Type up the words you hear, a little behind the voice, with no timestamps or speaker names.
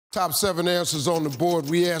Top 7 answers on the board.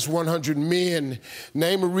 We asked 100 men,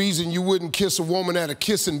 name a reason you wouldn't kiss a woman at a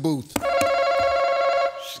kissing booth.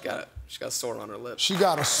 She got a sore on her lip. She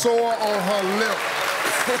got a sore on her lip.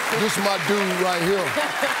 This is my dude right here.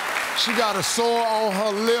 She got a sore on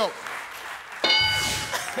her lip.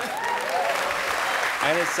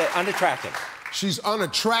 I'm gonna say unattractive. She's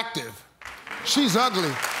unattractive. She's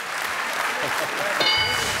ugly.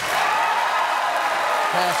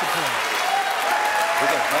 Pass the play. We're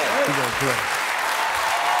gonna play. We're gonna play.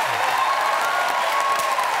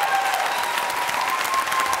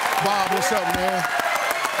 Bob, what's up, man?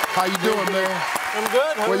 How you doing, man? I'm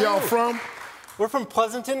good. How Where are y'all you? from? We're from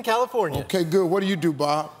Pleasanton, California. Okay, good. What do you do,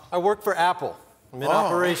 Bob? I work for Apple. I'm in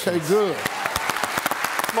operations. Okay, good.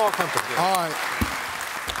 Small company. All right.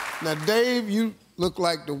 Now, Dave, you look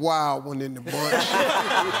like the wild one in the bunch.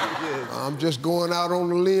 I'm just going out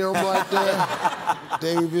on a limb like that.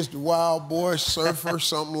 Dave is the wild boy, surfer,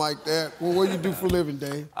 something like that. Well, what do you do for a living,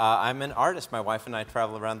 Dave? I'm an artist. My wife and I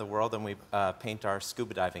travel around the world, and we paint our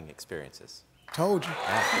scuba diving experiences. Told you.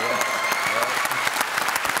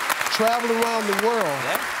 Travel around the world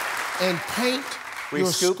and paint your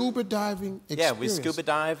scuba diving experience. Yeah, we scuba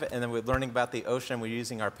dive, and then we're learning about the ocean. We're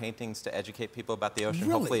using our paintings to educate people about the ocean,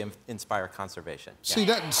 hopefully inspire conservation. See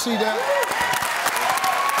that? See that?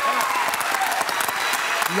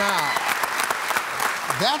 Now,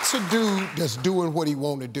 that's a dude that's doing what he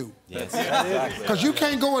want to do. Yes, because you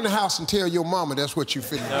can't go in the house and tell your mama that's what you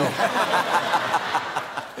finna do.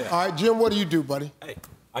 All right, Jim, what do you do, buddy? Hey,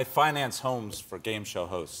 I finance homes for game show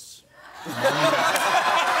hosts.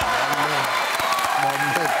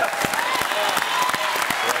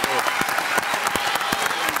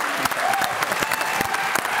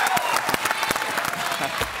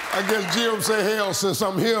 I guess Jim say, hell, since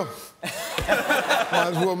I'm here,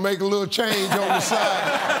 might as well make a little change on the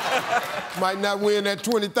side. Might not win that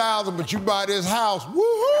 20,000, but you buy this house.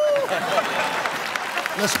 Woo-hoo!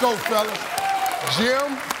 Let's go, fellas.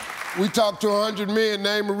 Jim, we talked to 100 men.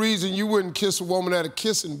 Name a reason you wouldn't kiss a woman at a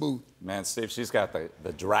kissing booth. Man, Steve, she's got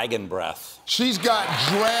the dragon breath. She's got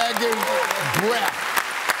dragon breath.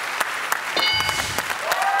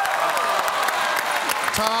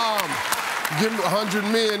 Tom, give me 100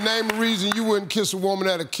 men. Name a reason you wouldn't kiss a woman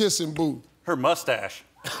at a kissing booth. Her mustache.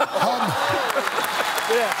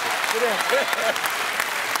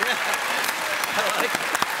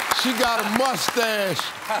 She got a mustache.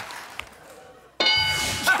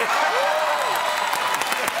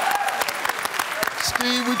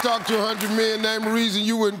 Steve, we talked to 100 men. Name a reason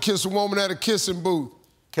you wouldn't kiss a woman at a kissing booth.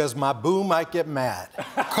 Because my boo might get mad.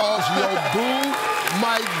 Because your boo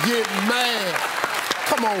might get mad.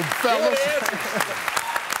 Come on, fellas.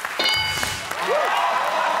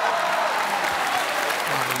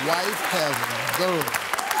 My wife has a girl.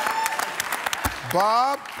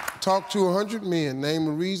 Bob, talk to 100 men. Name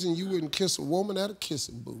a reason you wouldn't kiss a woman at a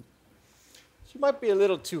kissing booth. She might be a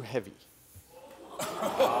little too heavy.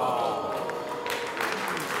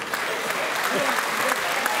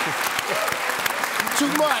 Too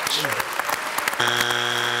much.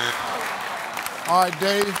 All right,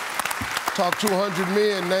 Dave. Talk to 100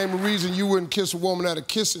 men. Name a reason you wouldn't kiss a woman at a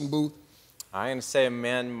kissing booth. I'm going to say a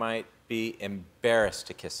man might be embarrassed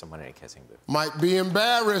to kiss someone at a kissing booth. Might be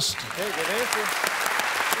embarrassed. Hey, good answer.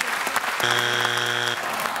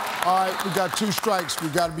 All right, we got 2 strikes. We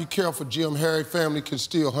got to be careful. Jim, Harry family can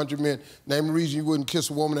steal 100 men. Name a reason you wouldn't kiss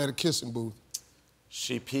a woman at a kissing booth.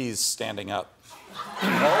 She pees standing up.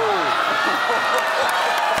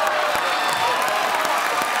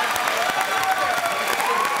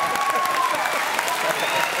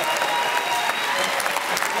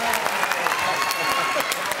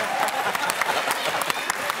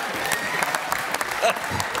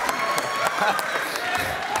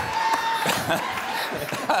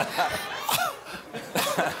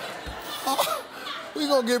 We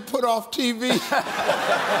gonna get put off TV.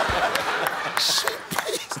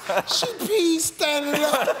 She pees standing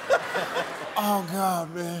up. Oh,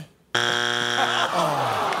 God, man. Oh,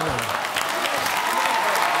 man.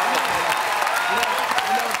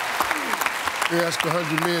 We asked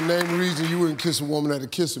 100 men, name a reason you wouldn't kiss a woman at a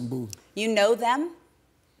kissing booth. You know them?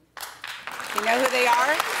 You know who they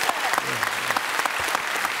are?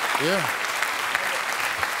 Yeah.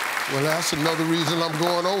 Well, that's another reason I'm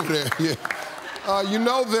going over there. Yeah. You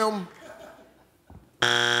know them.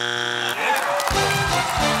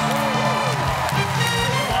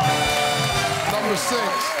 Number 6.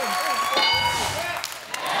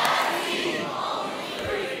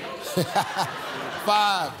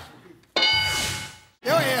 5.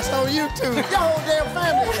 Your ass on YouTube. Your whole damn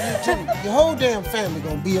family on YouTube. Your whole damn family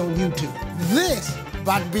gonna be on YouTube. This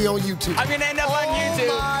about to be on YouTube. I'm gonna end up on YouTube.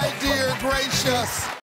 Oh my gracious.